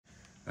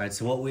All right,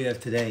 so what we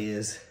have today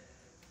is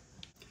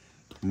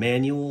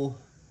manual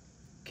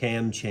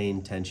cam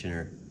chain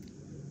tensioner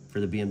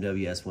for the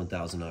BMW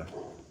S1000R.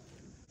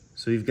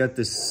 So you've got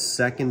this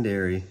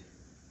secondary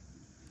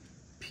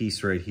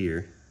piece right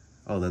here.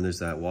 Oh, then there's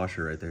that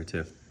washer right there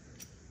too.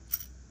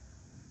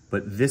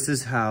 But this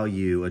is how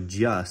you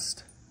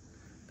adjust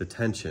the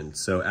tension.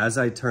 So as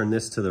I turn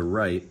this to the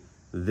right,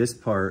 this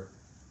part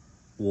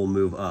will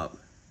move up.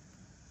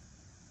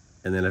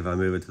 And then if I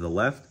move it to the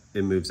left,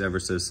 it moves ever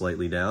so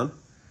slightly down.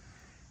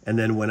 And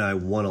then when I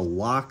want to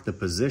lock the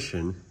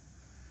position,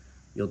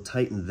 you'll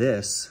tighten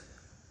this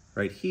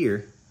right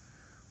here,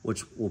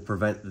 which will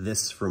prevent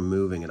this from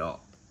moving at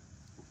all.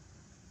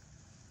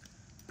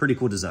 Pretty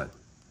cool design.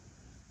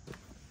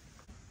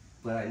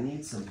 But I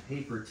need some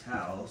paper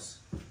towels.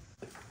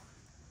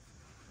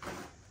 I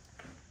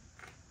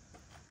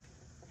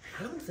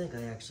don't think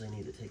I actually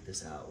need to take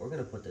this out. We're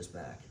gonna put this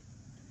back.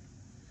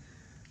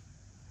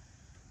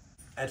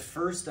 At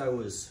first I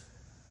was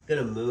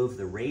gonna move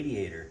the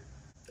radiator,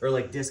 or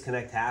like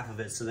disconnect half of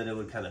it so that it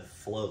would kind of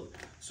float.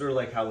 Sort of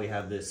like how we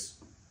have this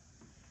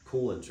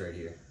coolant right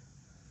here.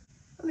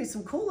 I need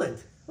some coolant.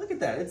 Look at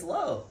that, it's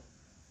low.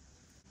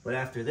 But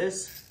after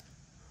this,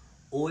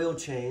 oil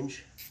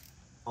change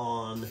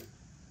on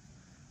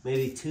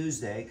maybe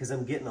Tuesday, because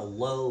I'm getting a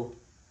low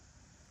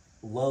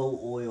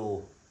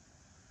oil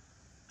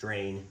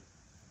drain.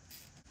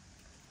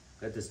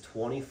 Got this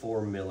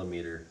 24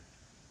 millimeter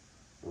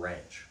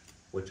wrench,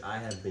 which I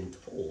have been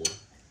told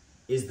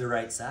is the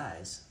right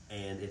size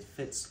and it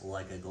fits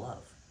like a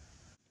glove.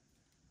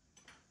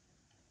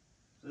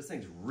 So this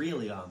thing's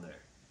really on there.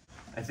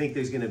 I think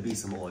there's gonna be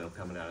some oil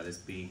coming out of this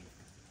bee.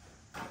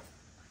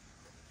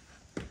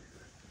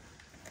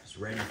 Just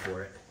ready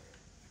for it.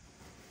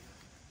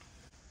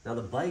 Now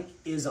the bike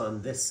is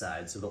on this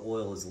side, so the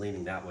oil is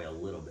leaning that way a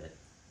little bit.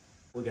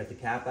 We got the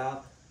cap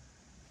out.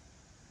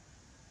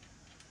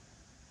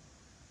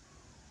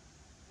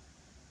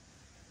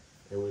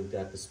 And we've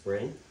got the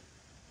spring.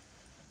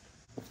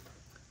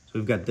 So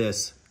we've got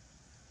this.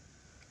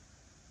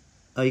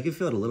 Oh, you can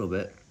feel it a little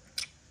bit.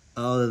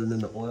 Oh, and then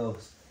the oil,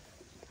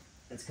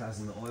 it's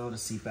causing the oil to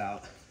seep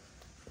out.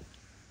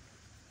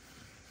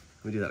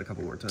 Let me do that a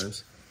couple more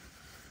times.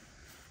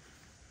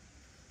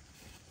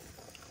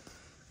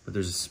 But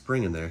there's a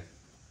spring in there.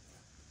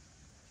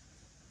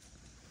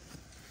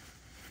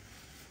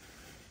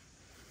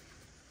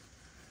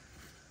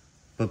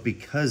 But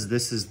because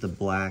this is the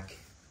black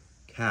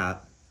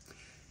cap,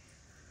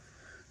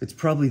 it's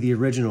probably the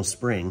original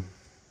spring,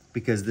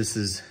 because this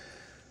is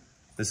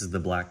the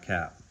black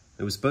cap.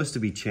 It was supposed to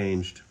be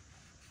changed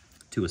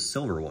to a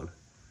silver one.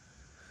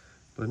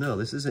 But no,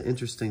 this is an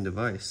interesting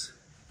device.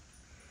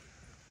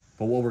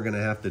 But what we're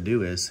gonna have to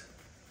do is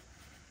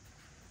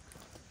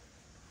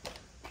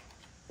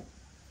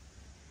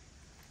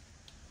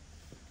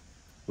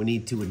we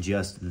need to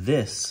adjust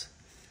this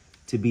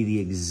to be the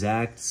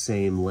exact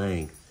same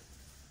length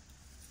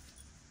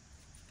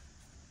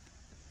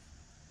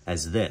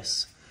as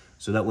this,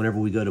 so that whenever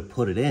we go to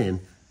put it in,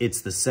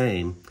 it's the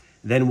same.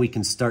 Then we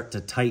can start to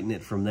tighten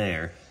it from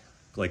there,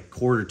 like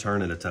quarter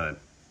turn at a time.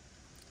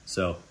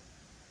 So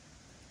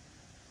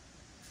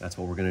that's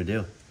what we're gonna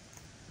do.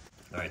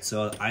 All right,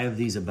 so I have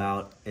these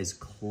about as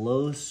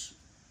close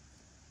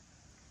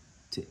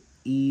to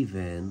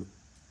even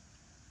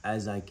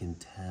as I can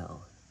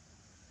tell.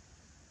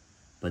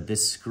 But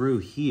this screw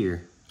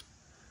here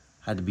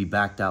had to be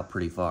backed out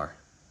pretty far.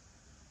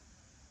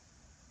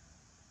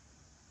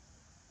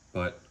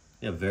 But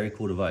yeah, very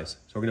cool device.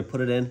 So we're gonna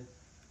put it in.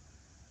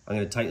 I'm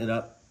gonna tighten it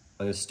up.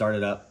 I'm gonna start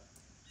it up.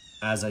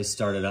 As I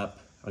start it up,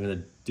 I'm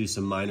gonna do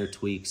some minor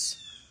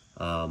tweaks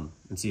and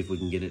see if we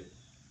can get it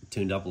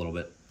tuned up a little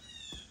bit.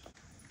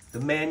 The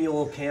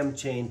manual cam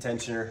chain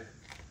tensioner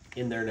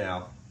in there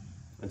now.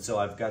 And so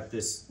I've got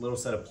this little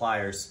set of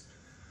pliers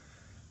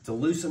to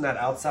loosen that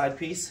outside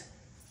piece.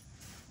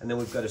 And then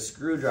we've got a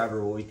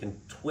screwdriver where we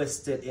can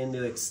twist it in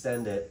to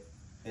extend it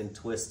and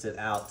twist it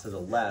out to the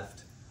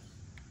left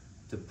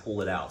to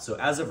pull it out. So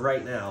as of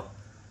right now,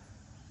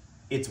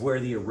 it's where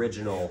the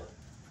original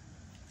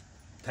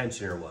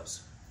tensioner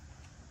was.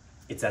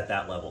 It's at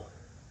that level.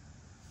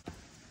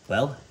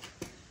 Well,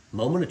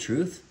 moment of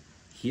truth,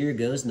 here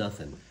goes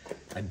nothing.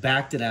 I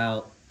backed it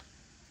out.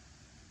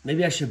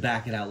 Maybe I should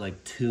back it out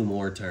like 2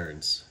 more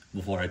turns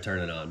before I turn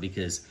it on,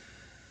 because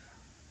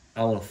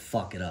I don't want to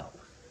fuck it up.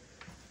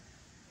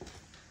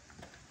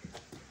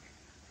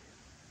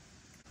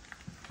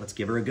 Let's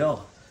give her a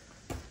go.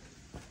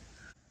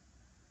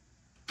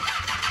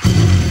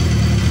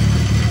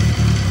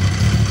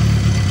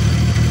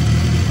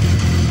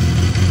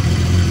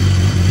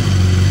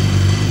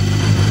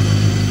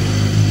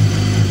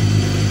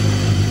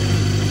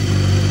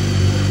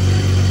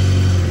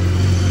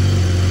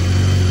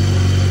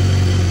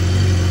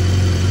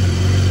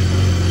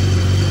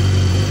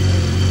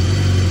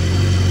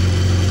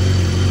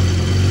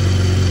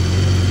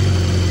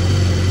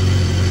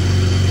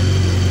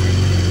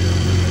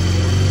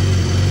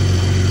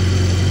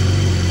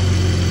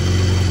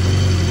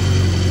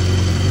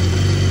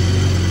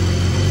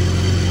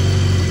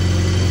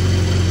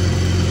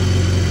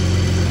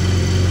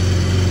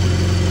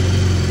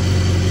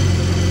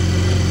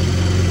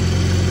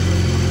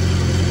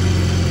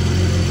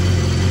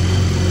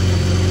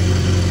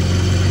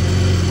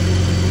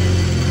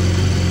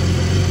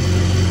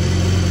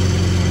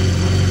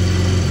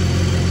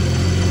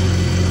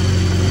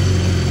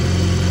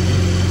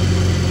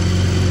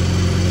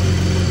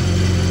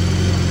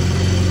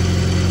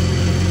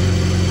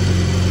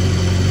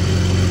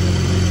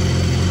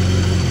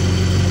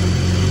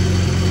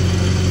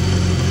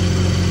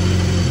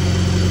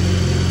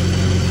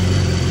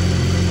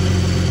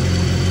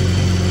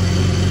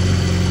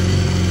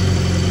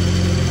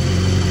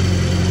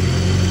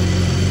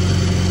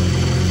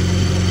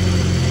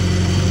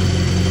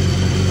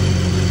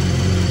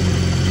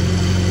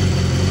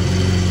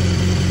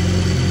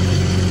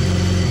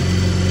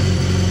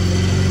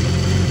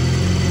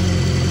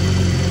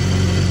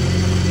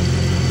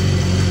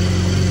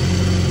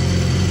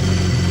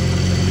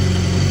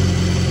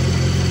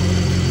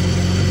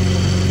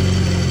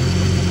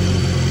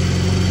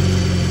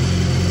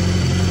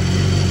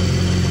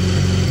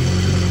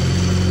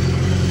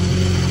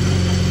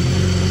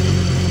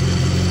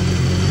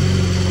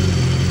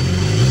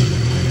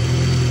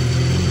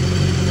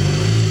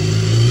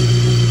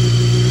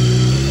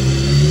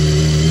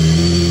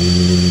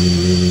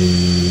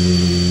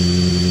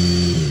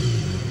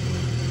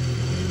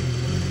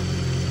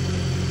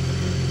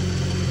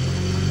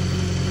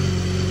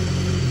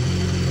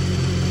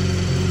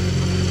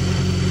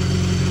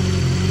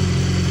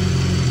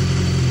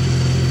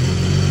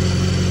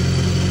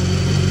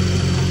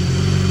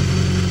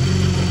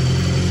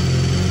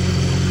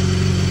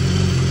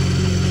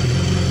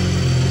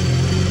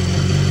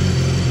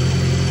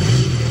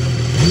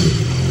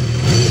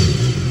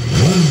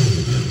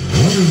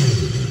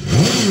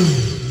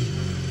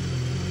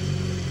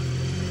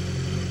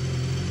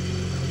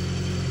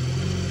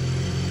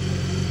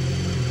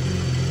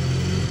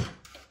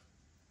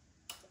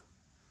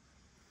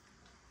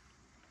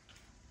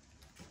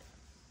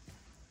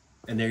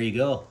 And there you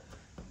go.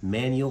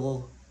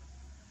 Manual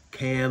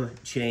cam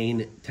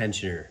chain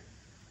tensioner.